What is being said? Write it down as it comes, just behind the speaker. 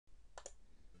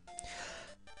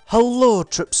Hello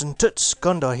Trips and Toots,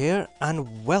 Gondor here,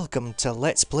 and welcome to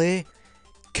Let's Play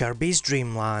Kirby's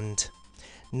Dream Land.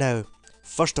 Now,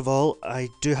 first of all, I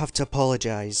do have to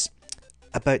apologise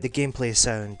about the gameplay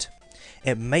sound.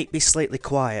 It might be slightly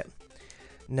quiet.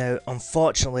 Now,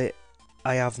 unfortunately,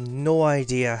 I have no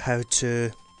idea how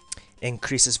to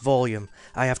increase its volume.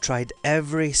 I have tried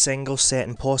every single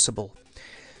setting possible.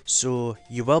 So,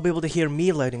 you will be able to hear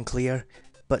me loud and clear,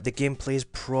 but the gameplay is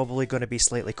probably going to be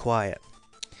slightly quiet.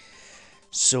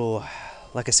 So,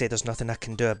 like I said, there's nothing I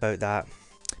can do about that.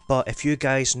 But if you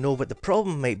guys know what the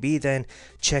problem might be, then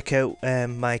check out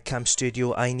my Cam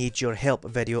Studio I Need Your Help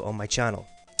video on my channel.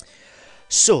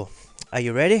 So, are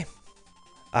you ready?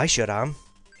 I sure am.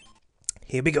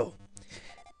 Here we go.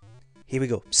 Here we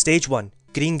go. Stage 1.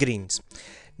 Green Greens.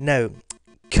 Now,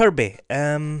 Kirby.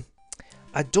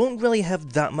 I don't really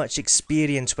have that much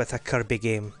experience with a Kirby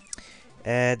game.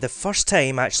 The first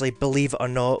time, actually, believe it or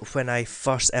not, when I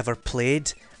first ever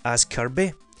played as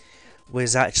Kirby,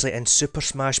 was actually in Super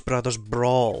Smash Bros.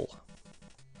 Brawl.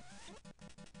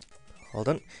 Hold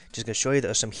on, just going to show you that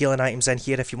there's some healing items in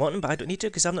here if you want them, but I don't need to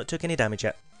because I've not took any damage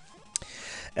yet.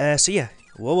 So yeah,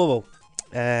 whoa.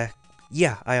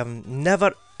 Yeah, I have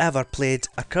never ever played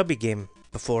a Kirby game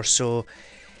before, so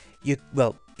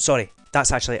well, sorry,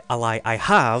 that's actually a lie. I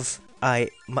have.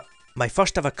 My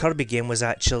first ever Kirby game was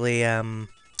actually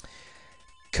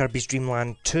Kirby's Dream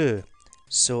Land 2.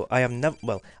 So I have never,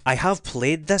 well, I have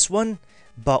played this one,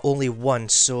 but only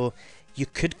once. So you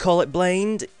could call it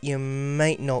blind, you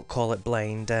might not call it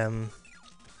blind.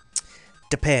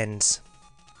 Depends.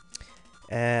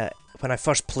 When I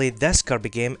first played this Kirby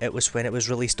game, it was when it was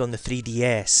released on the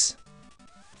 3DS.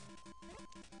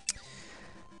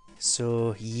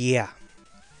 So yeah.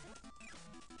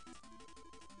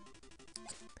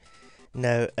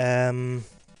 Now,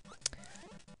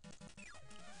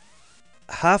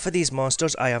 half of these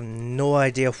monsters, I have no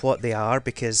idea what they are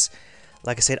because,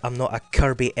 like I said, I'm not a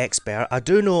Kirby expert. I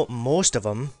do know most of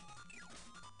them,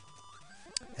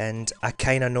 and I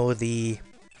kind of know the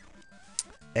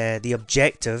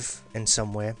objective in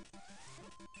some way.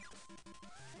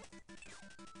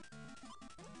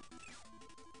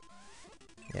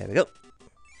 There we go.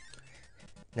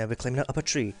 Now we're climbing up a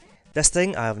tree. This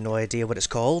thing, I have no idea what it's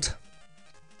called.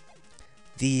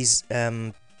 These,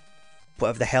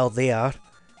 whatever the hell they are,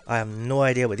 I have no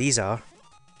idea what these are.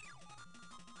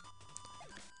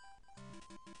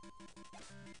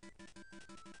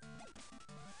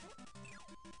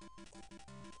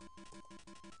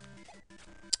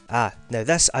 Ah, now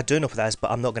this, I do know what that is, but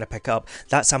I'm not going to pick up.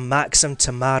 That's a Maxim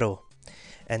Tomato,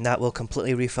 and that will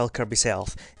completely refill Kirby's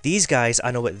health. These guys, I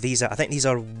know what these are. I think these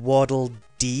are Waddle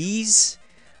Dees.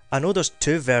 I know there's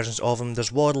two versions of them.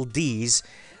 There's Waddle Dees,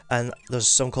 and there's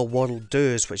some called Waddle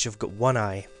Doos, which have got one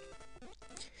eye.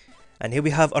 And here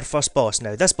we have our first boss.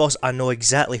 Now, this boss, I know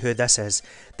exactly who this is.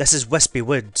 This is Wispy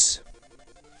Woods.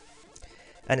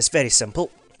 And it's very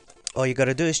simple. All you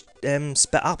gotta do is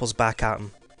spit apples back at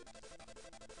him.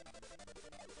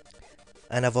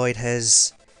 And avoid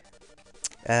his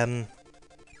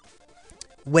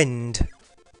wind.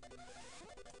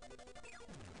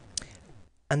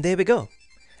 And there we go.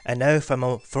 And now for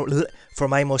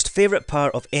my most favourite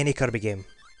part of any Kirby game.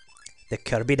 The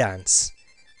Kirby dance.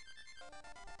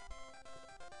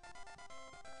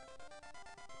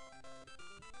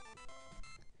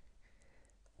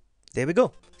 There we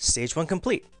go. Stage 1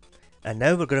 complete. And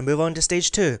now we're going to move on to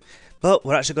stage 2. But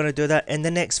we're actually going to do that in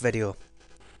the next video.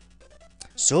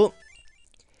 So,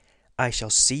 I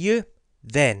shall see you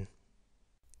then.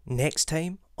 Next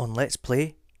time on Let's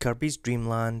Play Kirby's Dream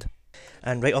Land.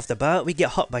 And right off the bat, we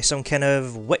get hit by some kind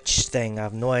of witch thing. I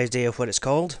have no idea what it's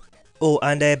called. Oh,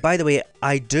 and by the way,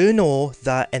 I do know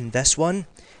that in this one,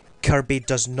 Kirby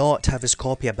does not have his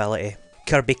copy ability.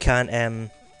 Kirby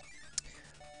can't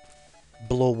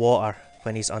blow water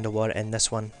when he's underwater in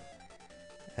this one.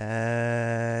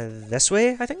 This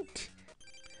way, I think?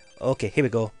 Okay, here we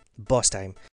go. Boss time.